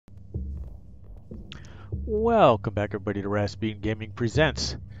Welcome back everybody to Rasputin Gaming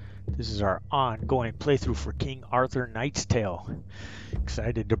Presents. This is our ongoing playthrough for King Arthur Knight's Tale.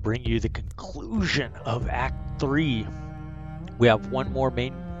 Excited to bring you the conclusion of Act 3. We have one more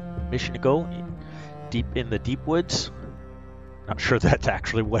main mission to go, deep in the Deepwoods. Not sure that's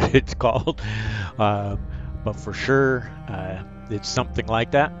actually what it's called, but for sure it's something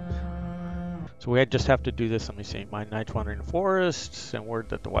like that. So we just have to do this. Let me see. My knights wandering the forests, and word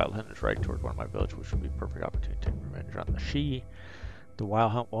that the wild hunt is right toward one of my villages, which would be a perfect opportunity to take revenge on the Shi. The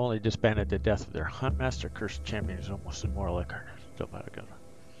wild hunt will only disbanded the death of their hunt master. Cursed champion is almost immoral like her. Still bad together.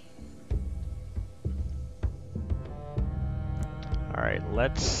 Alright,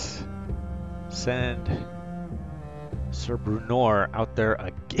 let's send Sir Brunor out there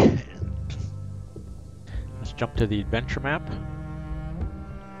again. Let's jump to the adventure map.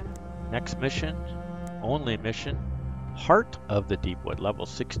 Next mission, only mission, Heart of the Deepwood, level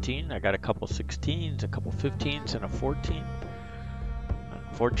 16. I got a couple 16s, a couple 15s, and a 14.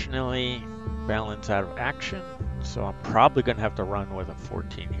 Unfortunately, Balance out of action, so I'm probably going to have to run with a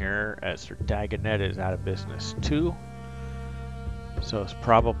 14 here, as Sir Dagonet is out of business too. So it's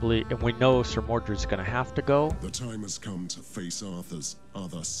probably, and we know Sir Mordred's going to have to go. The time has come to face Arthur's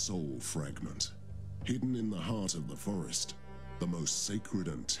other soul fragment, hidden in the heart of the forest. The most sacred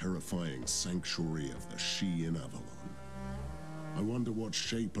and terrifying sanctuary of the Shi in Avalon. I wonder what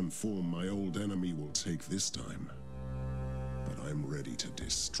shape and form my old enemy will take this time. But I'm ready to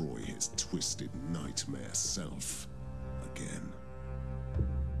destroy his twisted nightmare self again.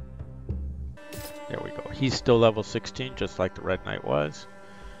 There we go. He's still level 16, just like the Red Knight was.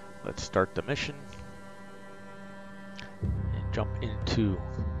 Let's start the mission. And jump into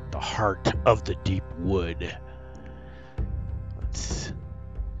the heart of the Deepwood. Let's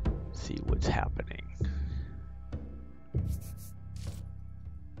see what's happening.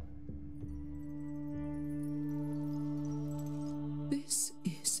 This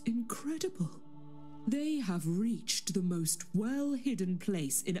is incredible. They have reached the most well-hidden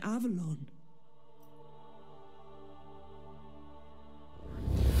place in Avalon.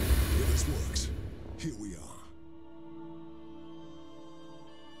 It has worked. Here we are.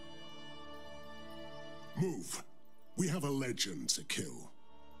 Move. We have a legend to kill.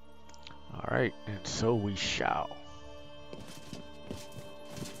 Alright, and so we shall.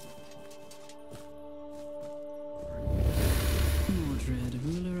 Mordred,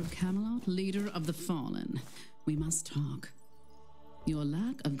 ruler of Camelot, leader of the fallen. We must talk. Your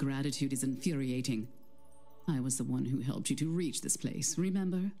lack of gratitude is infuriating. I was the one who helped you to reach this place,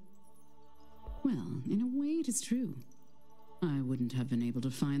 remember? Well, in a way it is true. I wouldn't have been able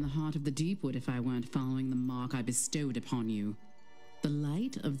to find the heart of the Deepwood if I weren't following the mark I bestowed upon you. The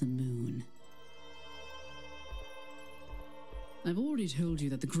light of the moon. I've already told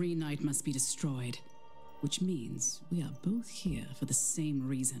you that the Green Knight must be destroyed, which means we are both here for the same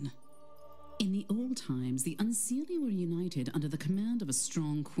reason. In the old times, the Unseelie were united under the command of a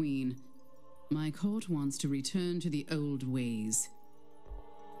strong queen. My court wants to return to the old ways.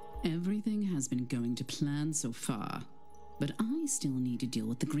 Everything has been going to plan so far. But I still need to deal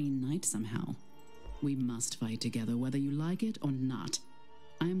with the Green Knight somehow. We must fight together whether you like it or not.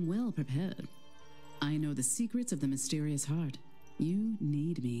 I am well prepared. I know the secrets of the mysterious heart. You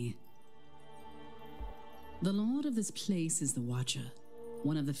need me. The lord of this place is the Watcher,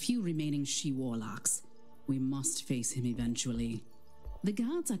 one of the few remaining Shi warlocks. We must face him eventually. The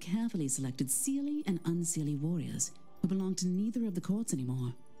guards are carefully selected Seelie and Unseelie warriors who belong to neither of the courts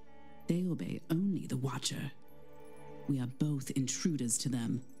anymore. They obey only the Watcher. We are both intruders to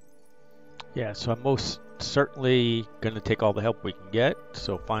them. Yeah, so I'm most certainly going to take all the help we can get,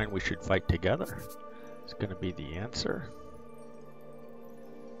 so fine, we should fight together. It's going to be the answer.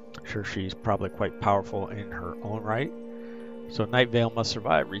 I'm sure she's probably quite powerful in her own right. So Night Vale must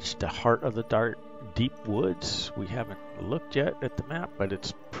survive. Reach the heart of the dark deep woods. We haven't looked yet at the map, but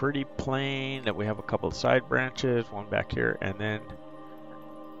it's pretty plain that we have a couple of side branches, one back here, and then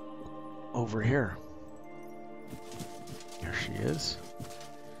over here. There she is.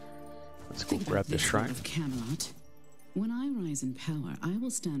 Let's go grab the shrine. Of Camelot. When I rise in power, I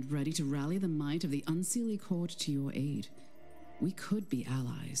will stand ready to rally the might of the Unseelie court to your aid. We could be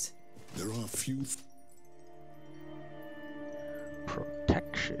allies. There are few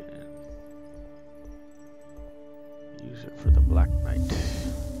Protection. Use it for the Black Knight.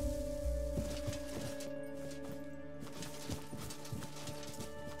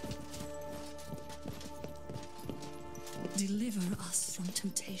 Deliver us from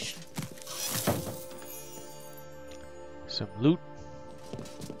temptation. Some loot.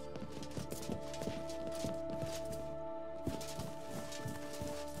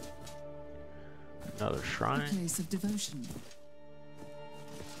 another A shrine. place of devotion.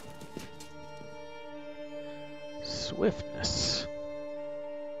 Swiftness.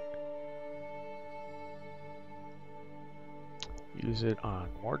 Use it on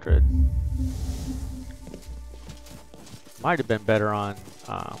Mordred. Might have been better on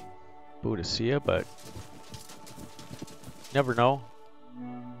Boudicca, but never know.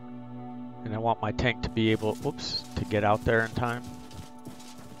 And I want my tank to be able, to get out there in time.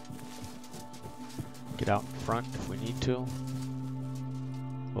 Get out in front if we need to.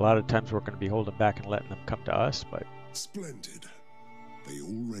 A lot of times we're going to be holding back and letting them come to us, but... Splendid. They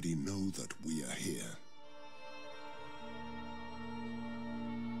already know that we are here.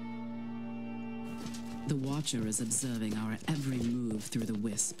 The Watcher is observing our every move through the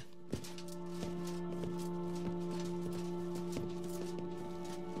wisp.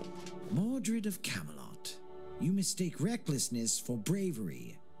 Mordred of Camelot, you mistake recklessness for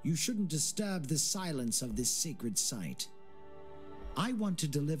bravery. You shouldn't disturb the silence of this sacred site. I want to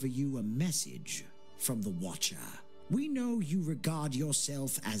deliver you a message from the Watcher. We know you regard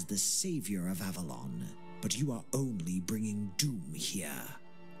yourself as the savior of Avalon, but you are only bringing doom here.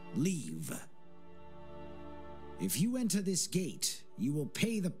 Leave. If you enter this gate, you will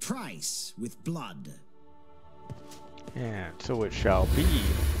pay the price with blood. And so it shall be.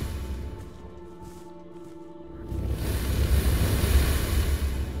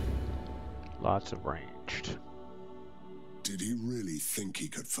 Lots of ranged. Did he really think he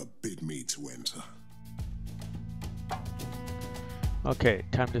could forbid me to enter? Okay,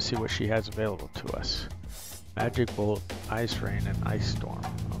 time to see what she has available to us. Magic Bolt, Ice Rain, and Ice Storm.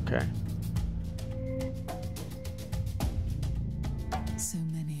 Okay. So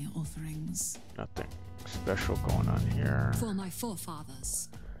many offerings. Nothing special going on here. For my forefathers.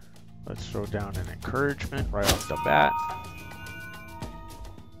 Let's throw down an encouragement right off the bat.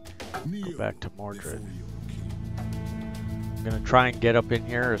 Go back to Mordred. I'm gonna try and get up in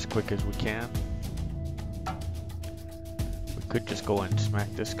here as quick as we can. We could just go and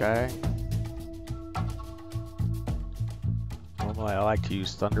smack this guy. Normally I like to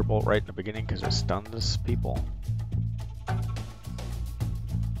use Thunderbolt right in the beginning because it stuns people.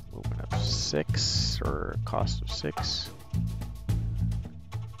 Movement of 6 or cost of 6.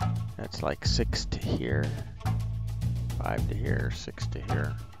 That's like 6 to here, 5 to here, 6 to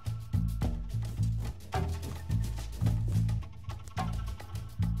here.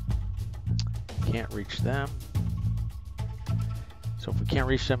 Can't reach them. So if we can't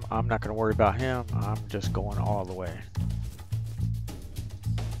reach them, I'm not going to worry about him. I'm just going all the way.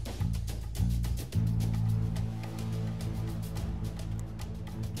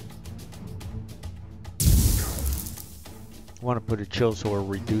 I want to put a chill so we're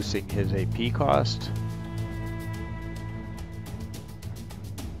reducing his AP cost.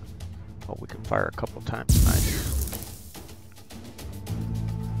 Well, we can fire a couple times tonight.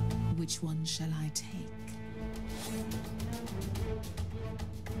 Which one shall I take?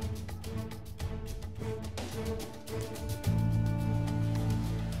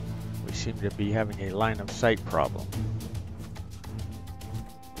 We seem to be having a line of sight problem.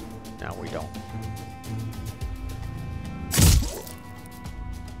 Now we don't.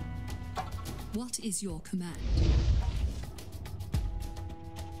 What is your command?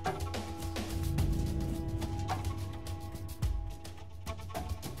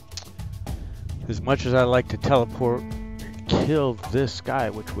 As much as I like to teleport and kill this guy,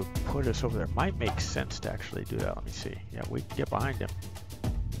 which would put us over there, might make sense to actually do that. Let me see. Yeah, we can get behind him.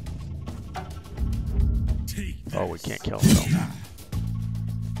 Oh, we can't kill him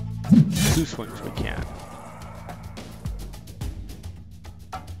though. 2 swings we can.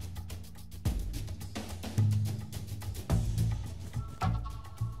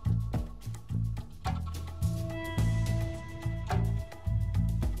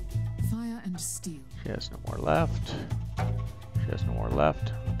 Steel. She has no more left. She has no more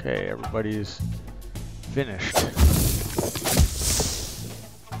left. Okay, everybody's finished.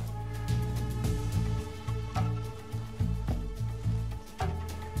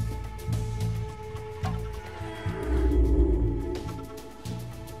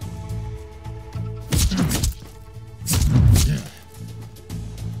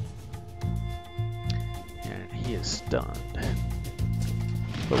 And he is stunned.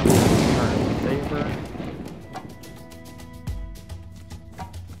 But we'll return the favor.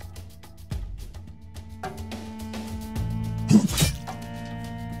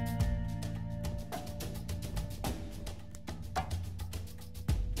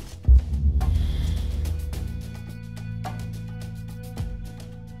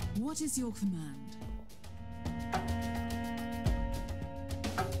 What is your command?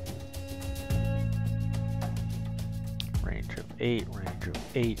 Range of 8, range of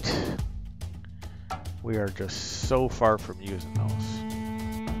 8. We are just so far from using those.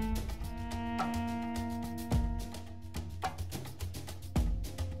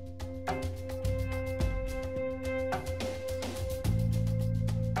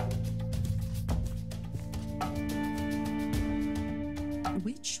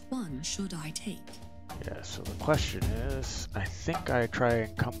 Which one should I take? Yeah, so the question is, I think I try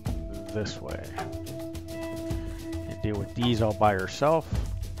and come this way and deal with these all by herself.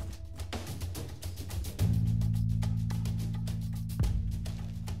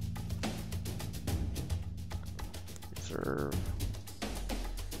 Reserve.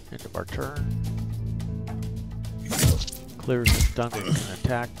 End of our turn. Clears the stun with an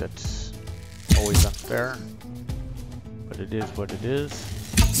attack. That's always unfair, but it is what it is.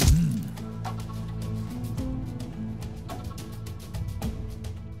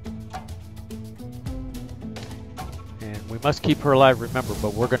 And we must keep her alive, remember,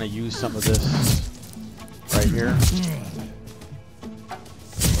 but we're going to use some of this right here.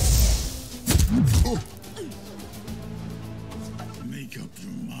 Make up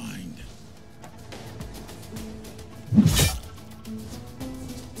your mind.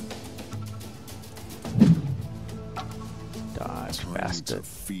 Dodge, Time bastard. to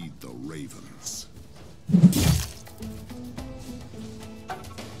feed the ravens.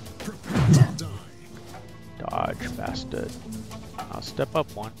 Prepare to die. Dodge, bastard. I'll step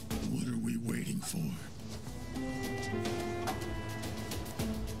up one. What are we waiting for?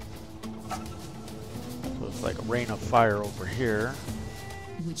 So it's like a rain of fire over here,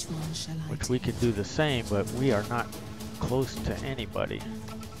 Which one shall I which we can do the same, but we are not close to anybody.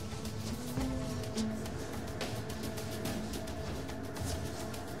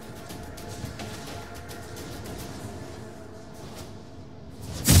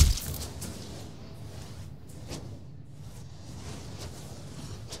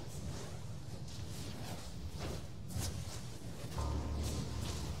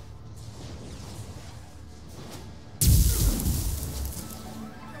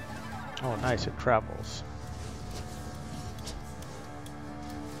 Oh, nice, it travels.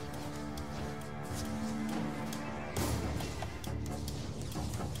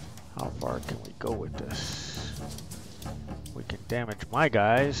 How far can we go with this? We can damage my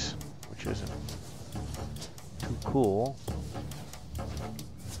guys, which isn't too cool.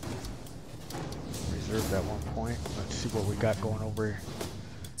 Reserve that one point. Let's see what we got going over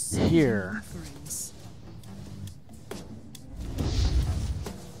here.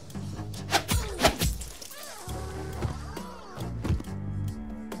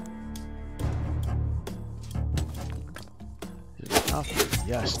 offerings?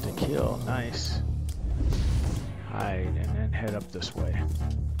 Yes, to kill. Nice. Hide and then head up this way.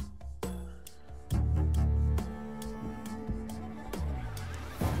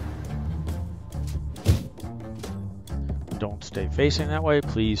 Don't stay facing that way.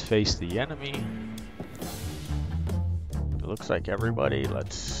 Please face the enemy. It looks like everybody.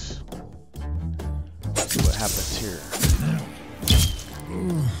 Let's see what happens here.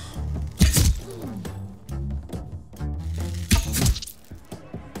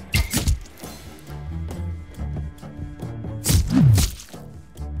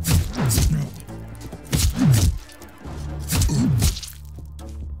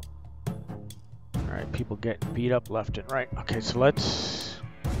 People getting beat up left and right. Okay, so let's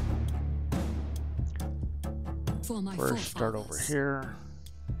For my first start over forefathers. here.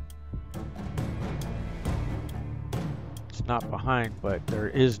 It's not behind, but there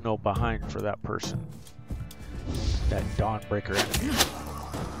is no behind for that person. That Dawnbreaker enemy.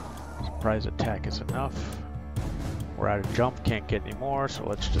 Surprise attack is enough. We're out of jump, can't get any more, so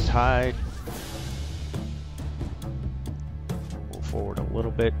let's just hide. Move forward a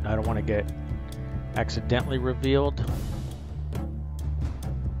little bit. I don't want to get accidentally revealed.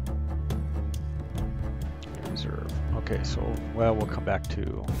 Reserve. Okay, so well, we'll come back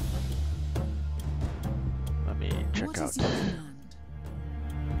to. Let me check What out. is your command?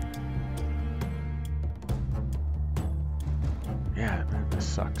 Yeah, man, this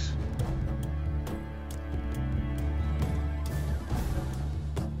sucks.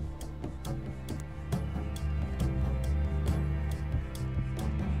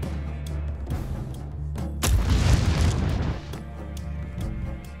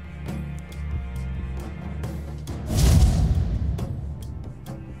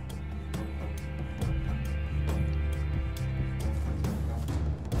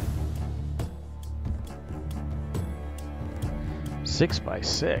 Six by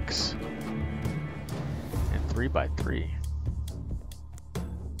 6 and 3 by 3.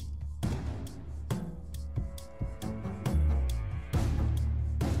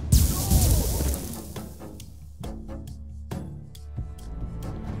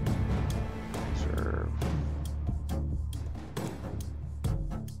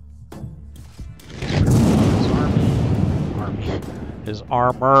 his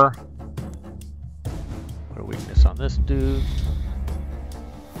armor. Put a weakness on this dude.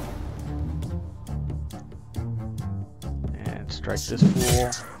 And strike this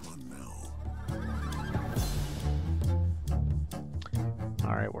fool.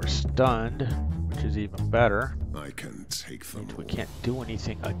 Alright, we're stunned, which is even better. I can take them. We can't do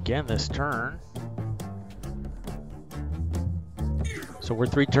anything again this turn. So we're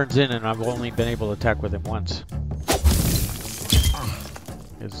 3 turns in and I've only been able to attack with him once.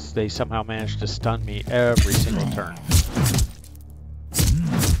 Because they somehow managed to stun me every single turn.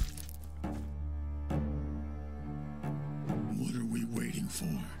 What are we waiting for?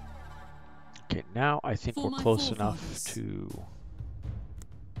 Okay, now I think we're close enough to...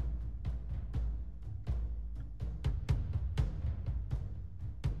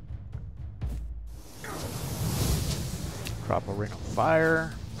 drop a ring of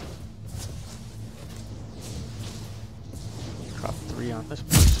fire. Drop 3 on this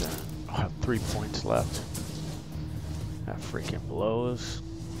person. I'll have 3 points left. That freaking blows.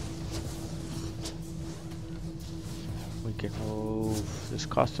 We can move. This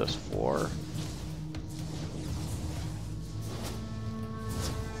cost us 4.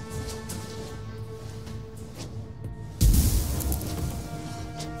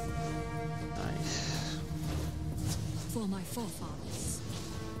 For my forefathers.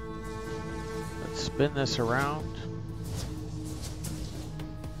 Let's spin this around.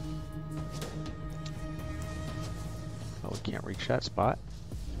 Oh, we can't reach that spot.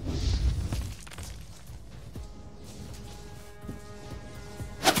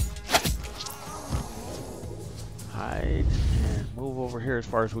 Hide and move over here as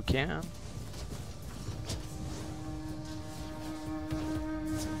far as we can.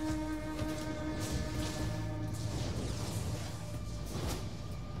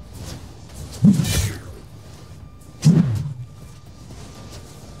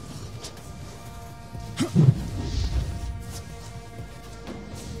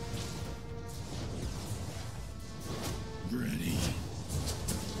 Ready.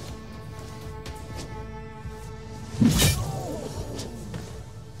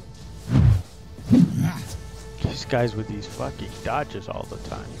 These guys with these fucking dodges all the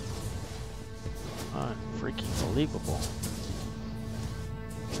time. Unfreaking believable.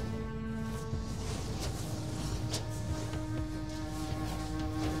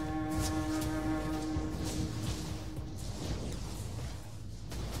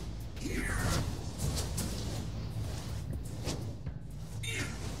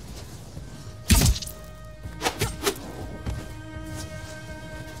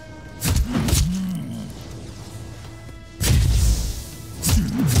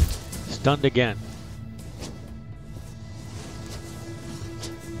 Stunned again.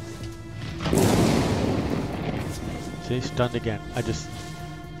 See, stunned again. It's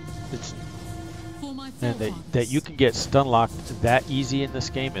man, that you can get stun locked that easy in this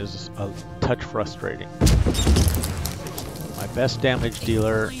game is a touch frustrating. My best damage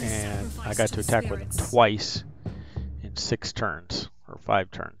dealer, and I got to attack with him twice in 6 turns or 5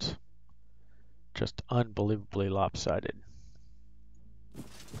 turns. Just unbelievably lopsided.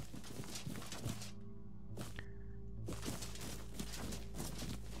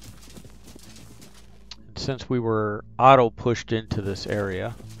 Since we were auto pushed into this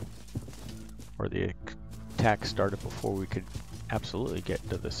area, or the attack started before we could absolutely get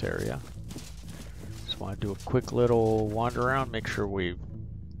into this area, just want to do a quick little wander around, make sure we've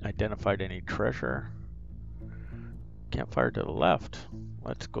identified any treasure. Campfire to the left.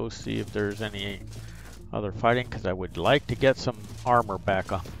 Let's go see if there's any other fighting, because I would like to get some armor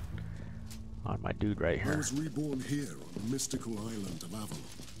back on my dude right here. I was reborn here on the mystical island of Avalon.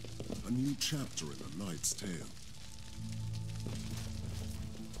 A new chapter in a knight's tale.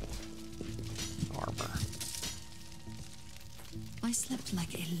 Armor. I slept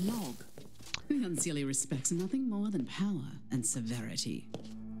like a log. The Unseelie respects nothing more than power and severity.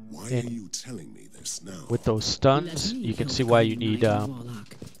 Why are you telling me this now? With those stuns, you can see why you need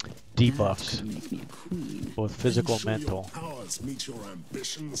debuffs, both physical and mental. Your powers meet your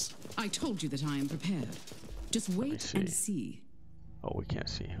ambitions. I told you that I am prepared. Just wait and see. Oh, we can't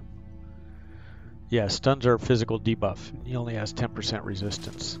see him. Yeah, stuns are physical debuff. He only has 10%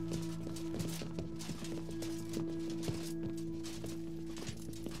 resistance.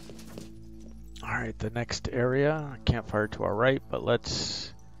 Alright, the next area. Campfire to our right, but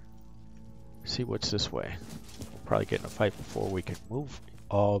let's see what's this way. We'll probably get in a fight before we can move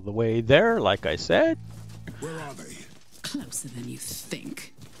all the way there, like I said. Where are they? Closer than you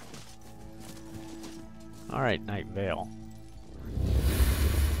think. Alright, Night Vale.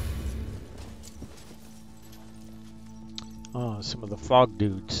 Oh, with some of the fog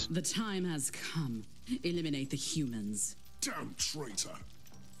dudes. The time has come. Eliminate the humans. Damn traitor!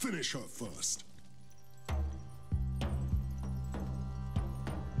 Finish her first.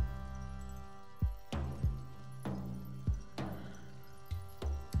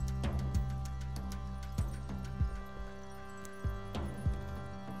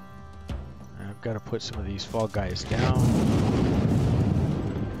 I've got to put some of these fog guys down.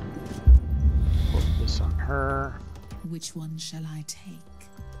 Put this on her. Which one shall I take?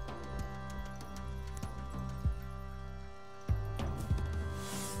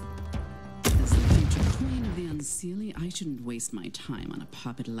 As the future queen of the Unseelie, I shouldn't waste my time on a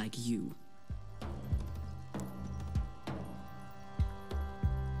puppet like you.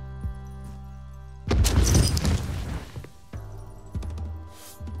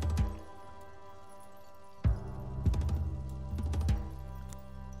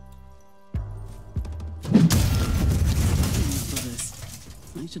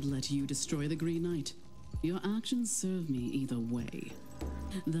 I should let you destroy the Green Knight. Your actions serve me either way.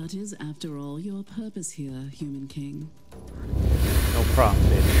 That is, after all, your purpose here, Human King. No problem,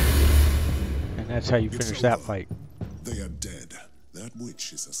 bitch. And that's how you finish that fight. They are dead. That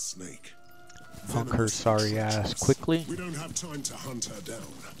witch is a snake. Punk her sorry ass quickly. We don't have time to hunt her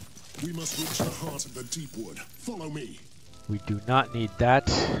down. We must reach the heart of the Deepwood. Follow me. We do not need that.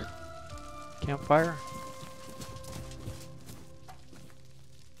 Campfire.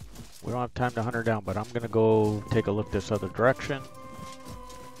 We don't have time to hunt her down, but I'm gonna go take a look this other direction.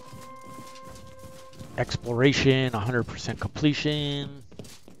 Exploration, 100% completion.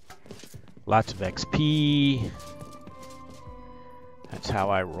 Lots of XP. That's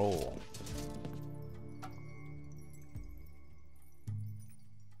how I roll.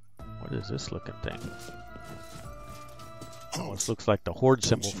 What is this looking thing? Almost looks like the horde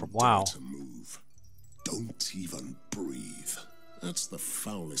symbol from WoW. Don't even breathe. That's the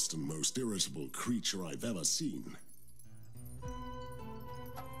foulest and most irritable creature I've ever seen.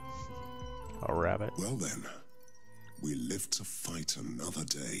 A rabbit. Well then, we live to fight another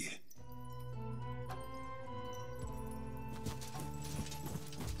day.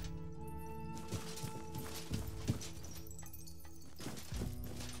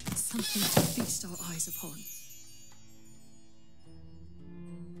 Something to feast our eyes upon.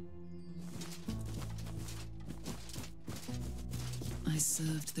 I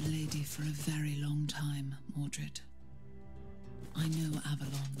served the lady for a very long time, Mordred. I know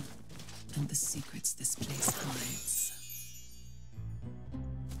Avalon and the secrets this place hides.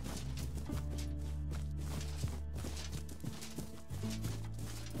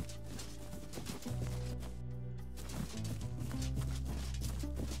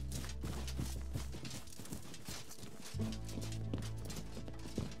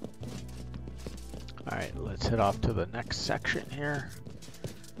 Alright, let's head off to the next section here.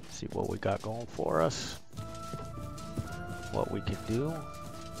 See what we got going for us. What we can do.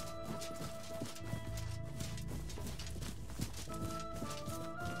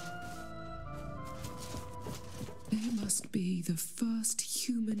 They must be the first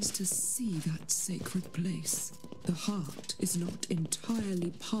humans to see that sacred place. The heart is not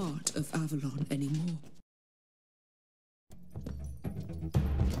entirely part of Avalon anymore.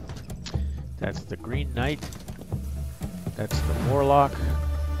 That's the Green Knight. That's the Warlock.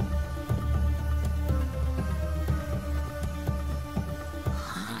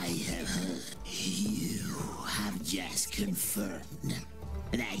 You have just confirmed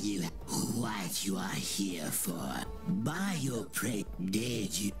that you what you are here for. By your praise,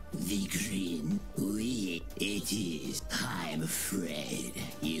 did you the green? It is. I'm afraid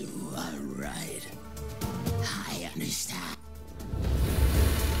you are right. I understand.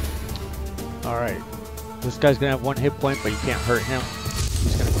 Alright. This guy's gonna have 1 hit point, but you can't hurt him.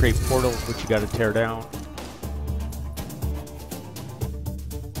 He's gonna create portals, which you gotta tear down.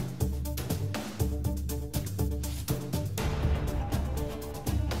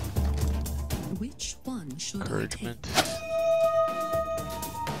 Which one should Encouragement.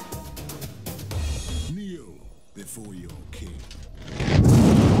 Kneel before your king.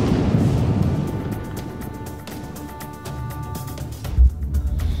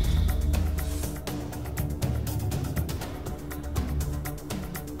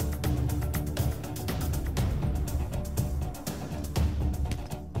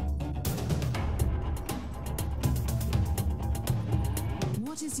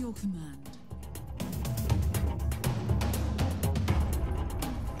 What is your command?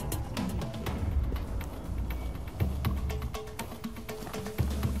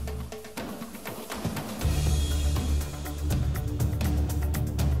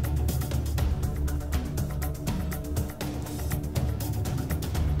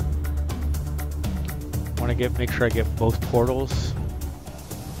 want to make sure I get both portals.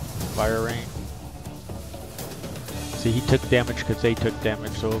 Fire rain. See, he took damage because they took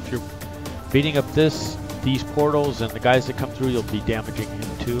damage. So if you're beating up these portals and the guys that come through, you'll be damaging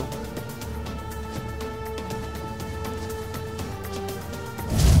him too.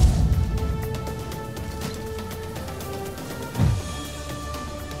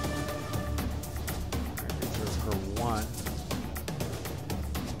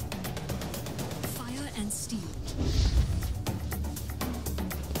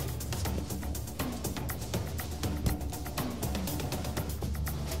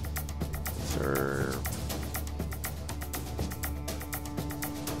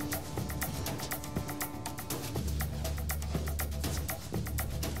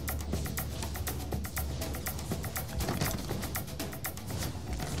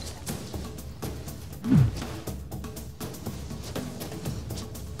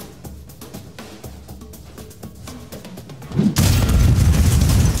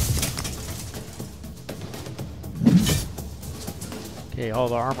 Okay, all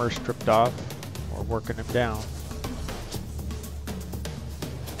the armor stripped off. We're working him down.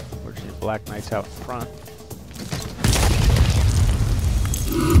 Fortunately, Black Knight's out in front.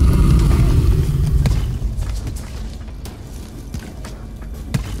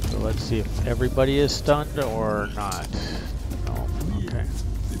 So let's see if everybody is stunned or not. No. Okay.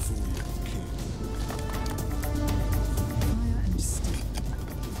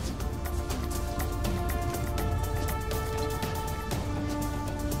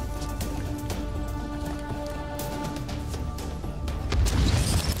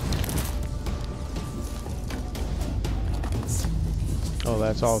 Oh,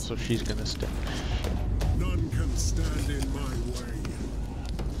 that's also she's gonna stick. None can stand in my way.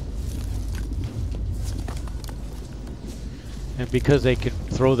 And because they can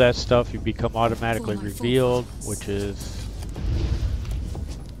throw that stuff, you become automatically revealed, which is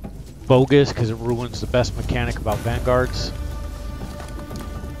bogus because it ruins the best mechanic about Vanguards.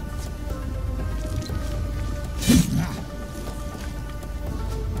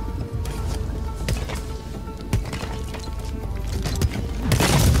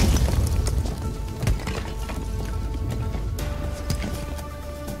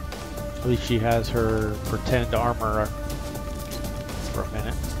 At least she has her pretend armor for a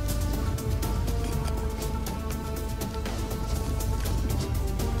minute.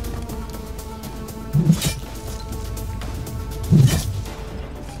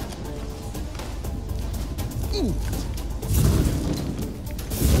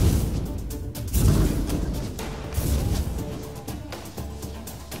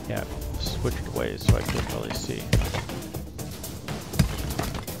 Yeah, switched away so I couldn't really see.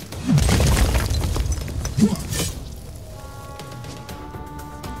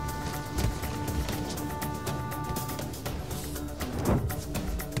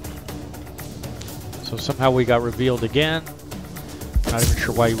 So somehow we got revealed again. Not even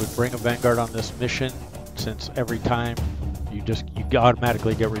sure why you would bring a Vanguard on this mission, since every time you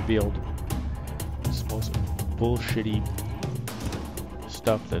automatically get revealed. It's the most bullshitty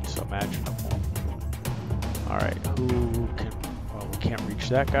stuff that's imaginable. Alright, who can... Well, we can't reach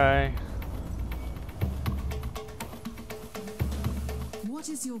that guy. What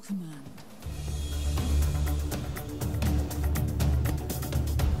is your command?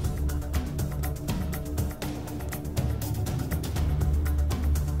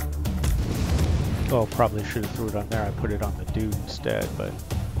 Oh, probably should have threw it on there. I put it on the dude instead, but...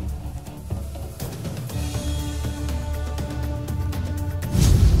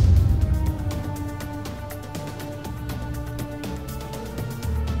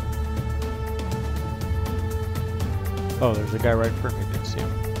 Oh, there's a guy right in front of me. Didn't see him.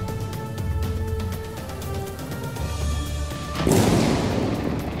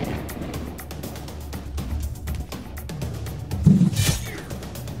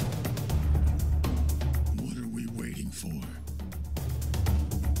 What are we waiting for?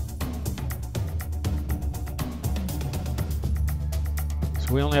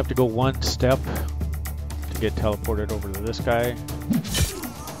 So we only have to go one step to get teleported over to this guy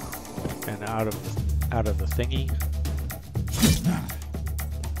and out of the thingy.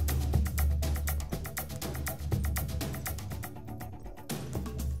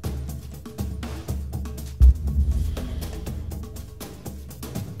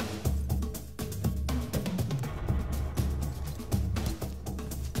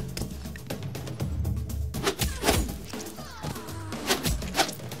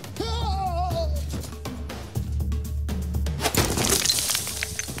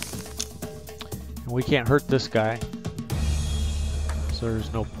 We can't hurt this guy, so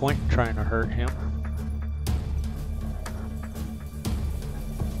there's no point in trying to hurt him.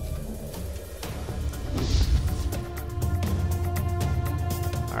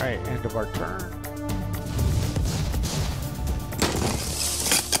 Alright, end of our turn.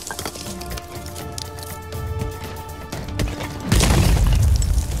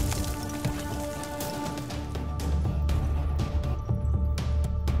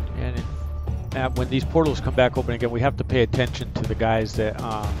 When these portals come back open again, we have to pay attention to the guys that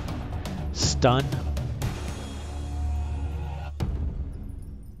stun.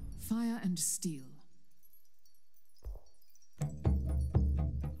 Fire and steel.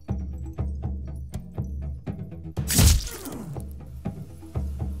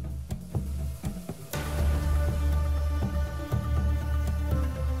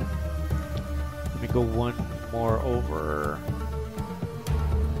 Let me go one more over.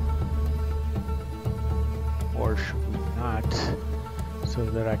 Or should we not, so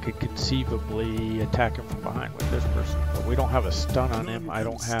that I could conceivably attack him from behind with this person. But we don't have a stun on him. I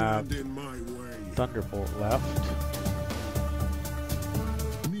don't have Thunderbolt left.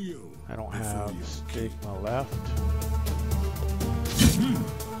 I don't have Stigma left.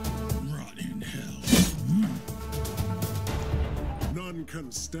 Rot in hell. None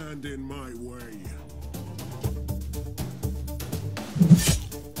can stand in my way.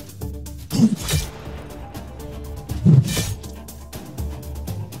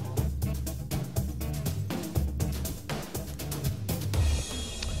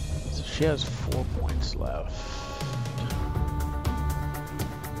 She has 4 points left.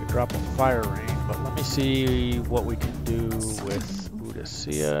 We drop a fire rain, but let me see what we can do with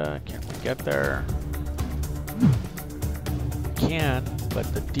Udisia. Can we get there? We can,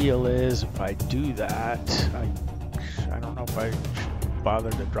 but the deal is if I do that, I don't know if I should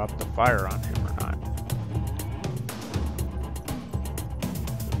bother to drop the fire on him or not.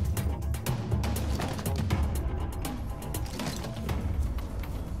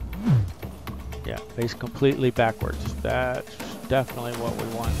 Yeah, face completely backwards. That's definitely what we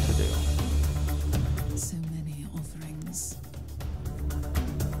want to do. So many offerings.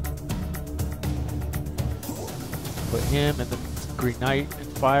 Put him and the Green Knight in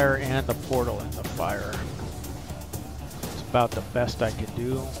fire and the portal in the fire. It's about the best I can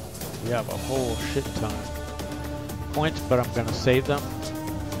do. We have a whole shit ton of points, but I'm going to save them.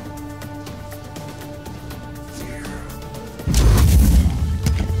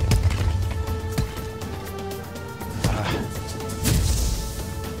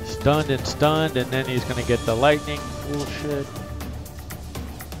 Stunned, and then he's gonna get the lightning. Bullshit.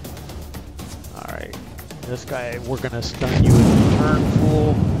 Alright. This guy, we're gonna stun you in turn,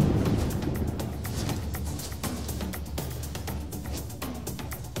 fool.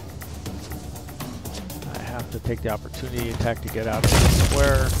 I have to take the opportunity attack to get out of the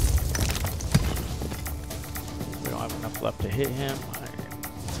square. We don't have enough left to hit him.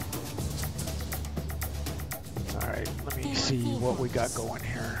 Alright, let me see what we got going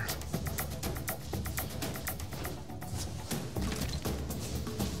here.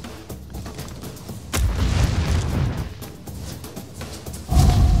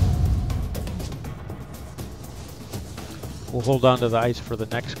 We'll hold on to the ice for the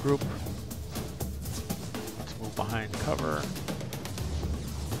next group. Let's move behind cover.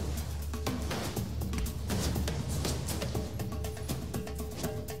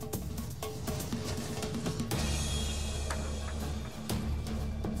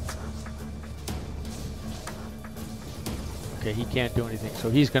 Okay, he can't do anything, so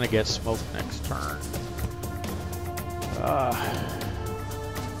he's going to get smoked next turn.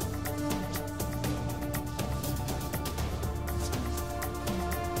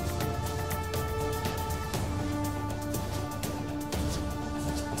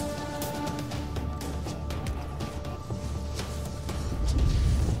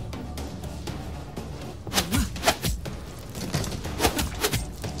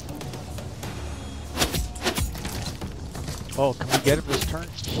 Oh, can we get him this turn?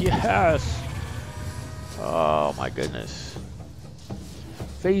 Yes! Oh my goodness.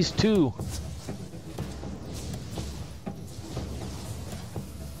 Phase 2.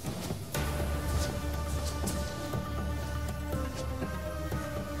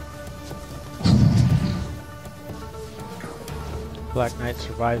 Black Knight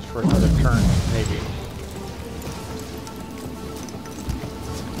survives for another turn, maybe.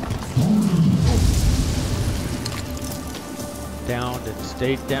 Downed and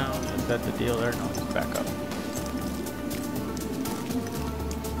stayed down. Is that the deal there? No, he's back up.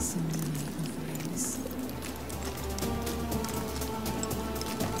 So many offerings.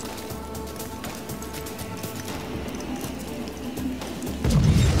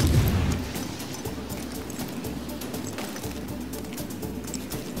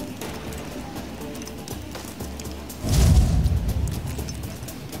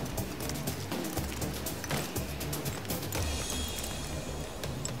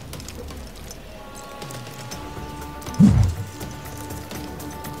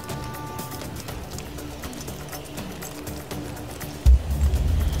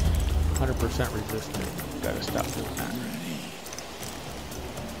 100% resistant. Gotta stop doing that.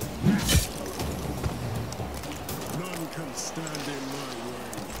 None can stand in my way.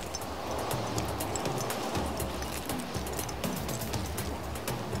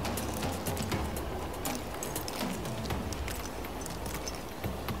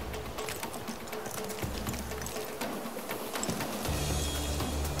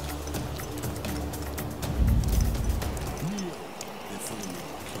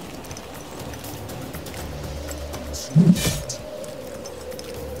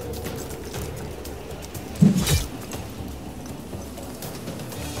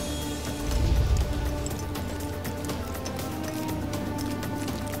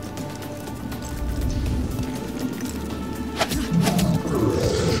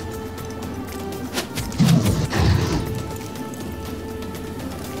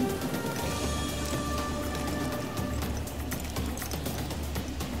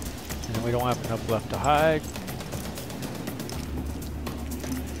 We don't have enough left to hide.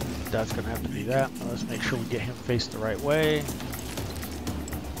 That's gonna have to be that. Now let's make sure we get him faced the right way.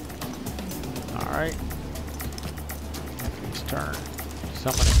 Alright. His turn.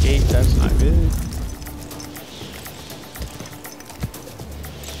 Summon a gate, that's not good.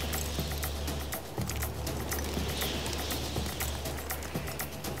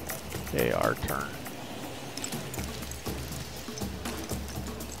 Okay, our turn.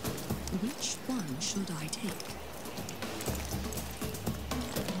 Which one should I take?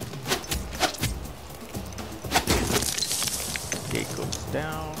 Gate goes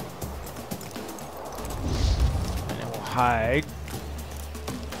down. And then we'll hide.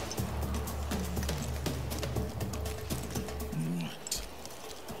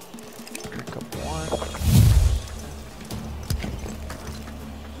 Drink up one.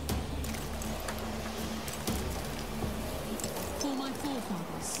 For my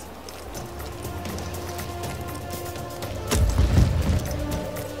forefathers.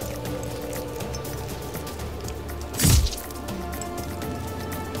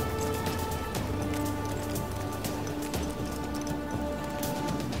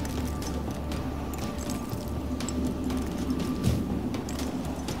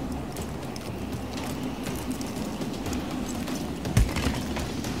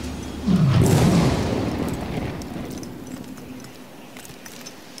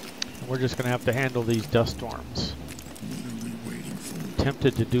 We're just going to have to handle these dust storms.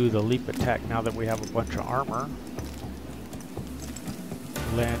 Tempted to do the leap attack now that we have a bunch of armor.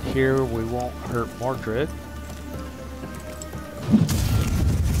 Land here, we won't hurt Mordred.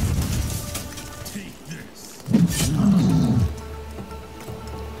 Take this.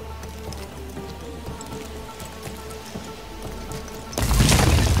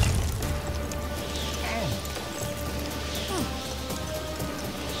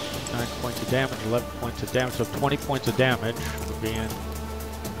 Points of damage, 11 points of damage, so 20 points of damage for being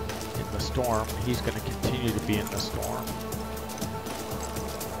in the storm. He's going to continue to be in the storm.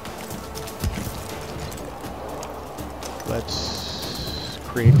 Let's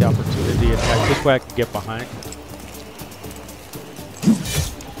create the opportunity attack. This way I can get behind.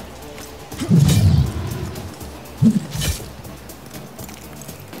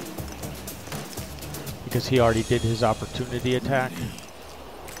 Because he already did his opportunity attack.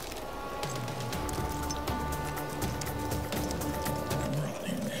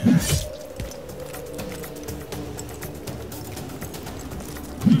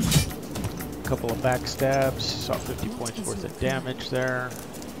 Couple of backstabs, saw 50 points worth of damage there.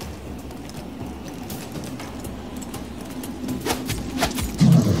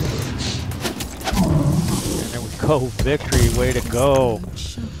 And there we go, victory, way to go.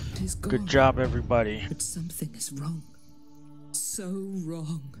 Good job, everybody. But something is wrong. So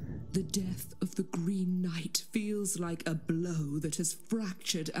wrong. The death of the Green Knight feels like a blow that has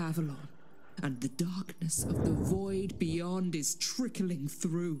fractured Avalon, and the darkness of the void beyond is trickling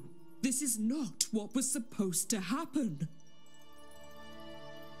through. This is not what was supposed to happen.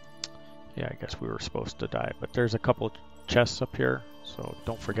 Yeah, I guess we were supposed to die, but there's a couple chests up here, so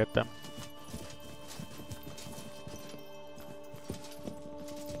don't forget them.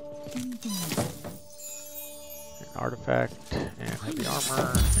 An artifact, and heavy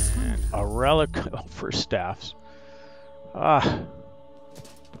armor, and a relic for staffs. Ah.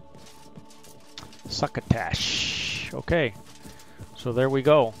 Succotash. Okay, so there we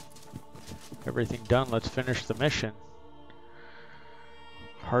go. Everything done. Let's finish the mission.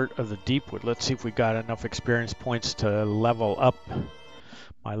 Heart of the Deepwood. Let's see if we got enough experience points to level up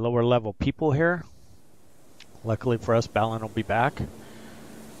my lower level people here. Luckily for us, Balin will be back.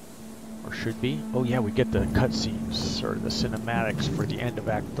 Or should be. Oh yeah, we get the cutscenes or the cinematics for the end of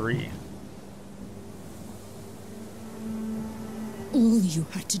Act 3. All you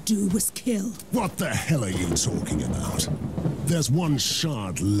had to do was kill. What the hell are you talking about? There's one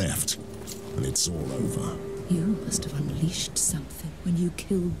shard left, and it's all over. You must have unleashed something when you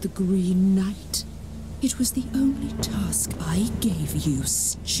killed the Green Knight. It was the only task I gave you,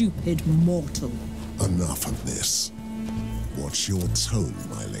 stupid mortal. Enough of this. Watch your tone,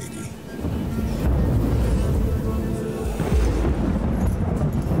 my lady.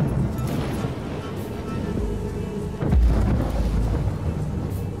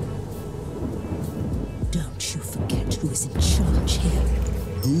 Don't you forget who is in charge here.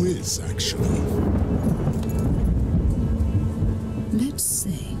 Who is, actually? Let's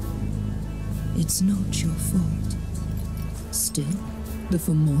say it's not your fault. Still, the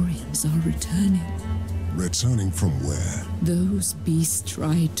Fomorians are returning. Returning from where? Those beasts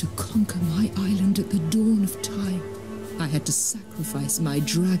tried to conquer my island at the dawn of time. I had to sacrifice my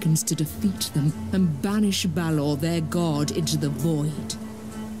dragons to defeat them and banish Balor, their god, into the void.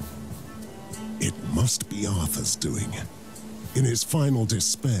 It must be Arthur's doing. In his final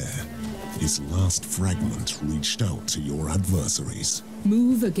despair, his last fragment reached out to your adversaries.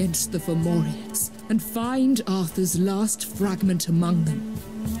 Move against the Fomorians and find Arthur's last fragment among them.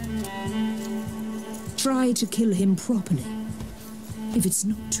 Try to kill him properly, if it's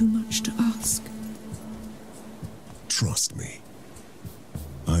not too much to ask. Trust me,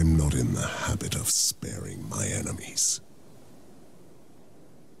 I'm not in the habit of sparing my enemies.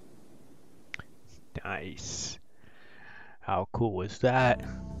 Nice. How cool was that?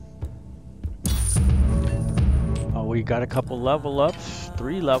 Oh, we got a couple level ups,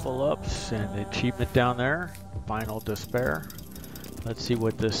 3 level ups, and the achievement down there, Final Despair. Let's see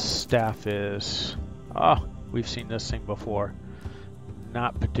what this staff is. Oh, we've seen this thing before.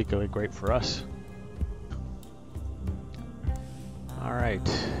 Not particularly great for us. Alright.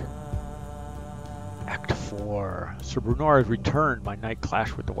 Act 4. Sir Brunor has returned. My night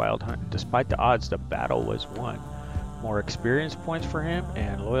clashed with the Wild Hunt. Despite the odds, the battle was won. More experience points for him,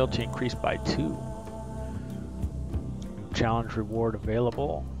 and loyalty increased by 2. New challenge reward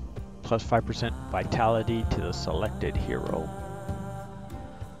available. Plus 5% vitality to the selected hero.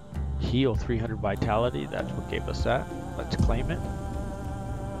 Heal 300 vitality. That's what gave us that. Let's claim it.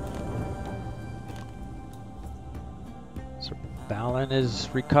 Sir Balin is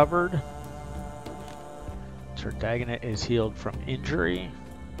recovered. Sir Dagonet is healed from injury.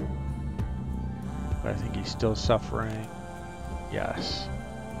 But I think he's still suffering. Yes.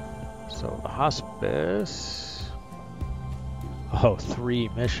 So the hospice. Oh, 3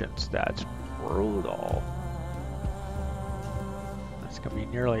 missions. That's brutal. That's going to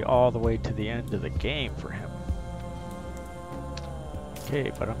be nearly all the way to the end of the game for him.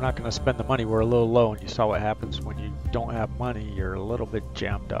 Okay, but I'm not going to spend the money. We're a little low, and you saw what happens when you don't have money. You're a little bit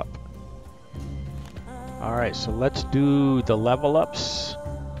jammed up. Alright, so let's do the level ups.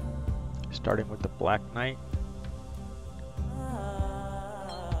 Starting with the Black Knight.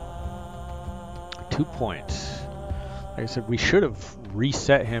 2 points. Like I said, we should have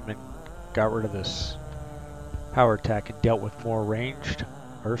reset him and got rid of this power attack and dealt with more ranged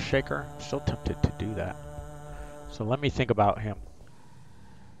Earthshaker. I'm still tempted to do that. So let me think about him.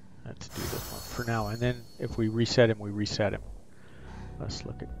 Let's do this one for now. And then if we reset him, we reset him. Let's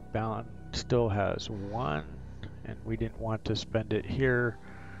look at Balin. Still has 1. And we didn't want to spend it here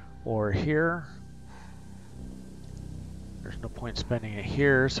or here. There's no point spending it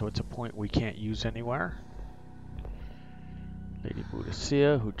here, so it's a point we can't use anywhere. Lady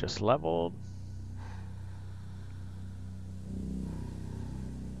Boudicca, who just leveled.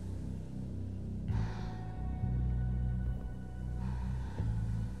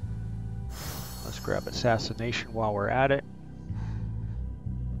 Let's grab Assassination while we're at it.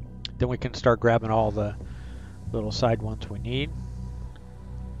 Then we can start grabbing all the little side ones we need.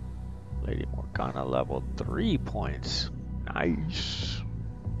 Lady Morgana leveled 3 points. Nice.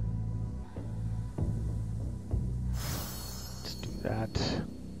 Let's do that.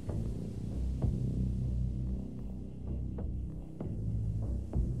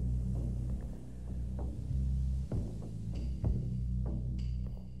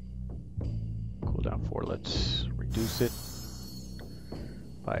 Cooldown 4, let's reduce it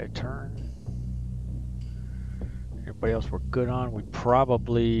by a turn. Everybody else we're good on. We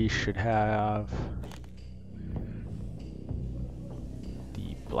probably should have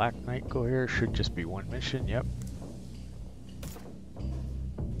the Black Knight go here. Should just be 1 mission. Yep.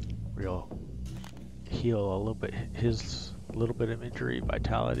 We'll heal a little bit, his little bit of injury,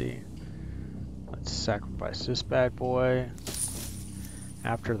 vitality. Let's sacrifice this bad boy.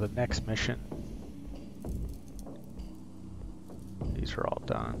 After the next mission, these are all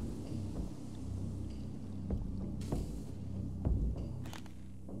done.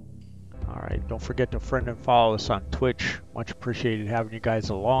 Don't forget to friend and follow us on Twitch. Much appreciated having you guys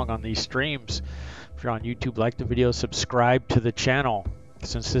along on these streams. If you're on YouTube, like the video, subscribe to the channel.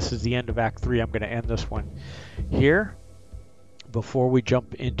 Since this is the end of Act 3, I'm going to end this one here. Before we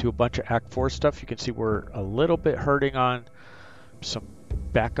jump into a bunch of Act 4 stuff, you can see we're a little bit hurting on some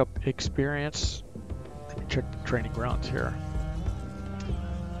backup experience. Let me check the training grounds here.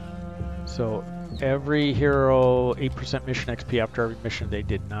 So every hero, 8% mission XP after every mission they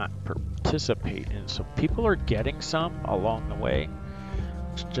did not participate in. So people are getting some along the way.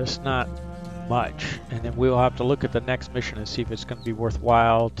 It's just not much. And then we'll have to look at the next mission and see if it's going to be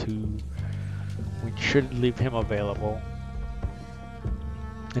worthwhile to... We should leave him available.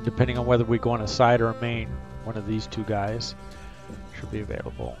 And depending on whether we go on a side or a main, one of these two guys should be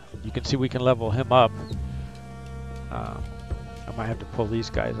available. You can see we can level him up. I might have to pull these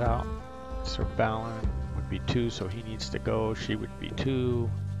guys out. Sir Balin would be 2, so he needs to go. She would be 2,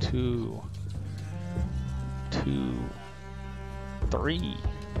 2, 2, 3.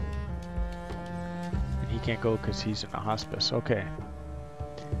 And he can't go because he's in the hospice. Okay.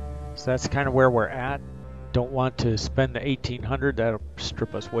 So that's kind of where we're at. Don't want to spend the 1800. That'll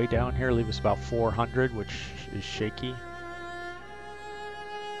strip us way down here, leave us about 400, which is shaky.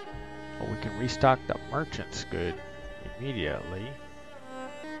 But we can restock the merchant's good immediately.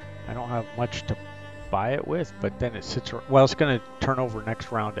 I don't have much to buy it with, but then it sits... Well, it's going to turn over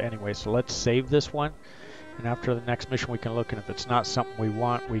next round anyway, so let's save this one. And after the next mission, we can look, and if it's not something we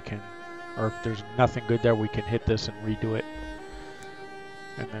want, we can... Or if there's nothing good there, we can hit this and redo it.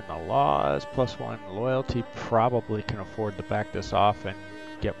 And then the laws, +1 loyalty, probably can afford to back this off and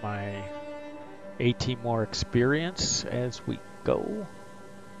get my 18 more experience as we go.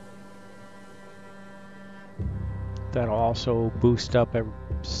 That'll also boost up every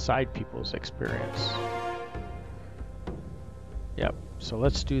side people's experience. Yep, so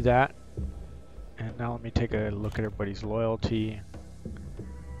let's do that. And now let me take a look at everybody's loyalty.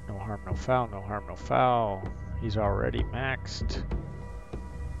 No harm, no foul, no harm, no foul. He's already maxed.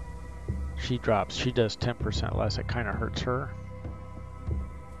 She drops, she does 10% less, it kind of hurts her.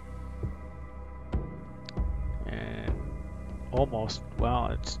 And almost, well,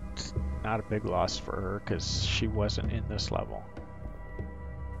 it's not a big loss for her because she wasn't in this level.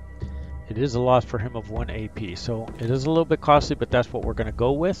 It is a loss for him of 1 AP, so it is a little bit costly, but that's what we're going to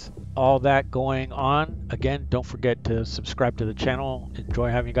go with. All that going on. Again, don't forget to subscribe to the channel. Enjoy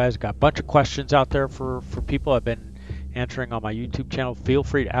having you guys. Got a bunch of questions out there for people. I've been answering on my YouTube channel. Feel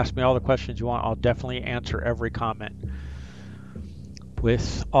free to ask me all the questions you want. I'll definitely answer every comment.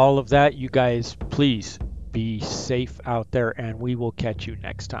 With all of that, you guys, please be safe out there, and we will catch you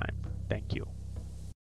next time. Thank you.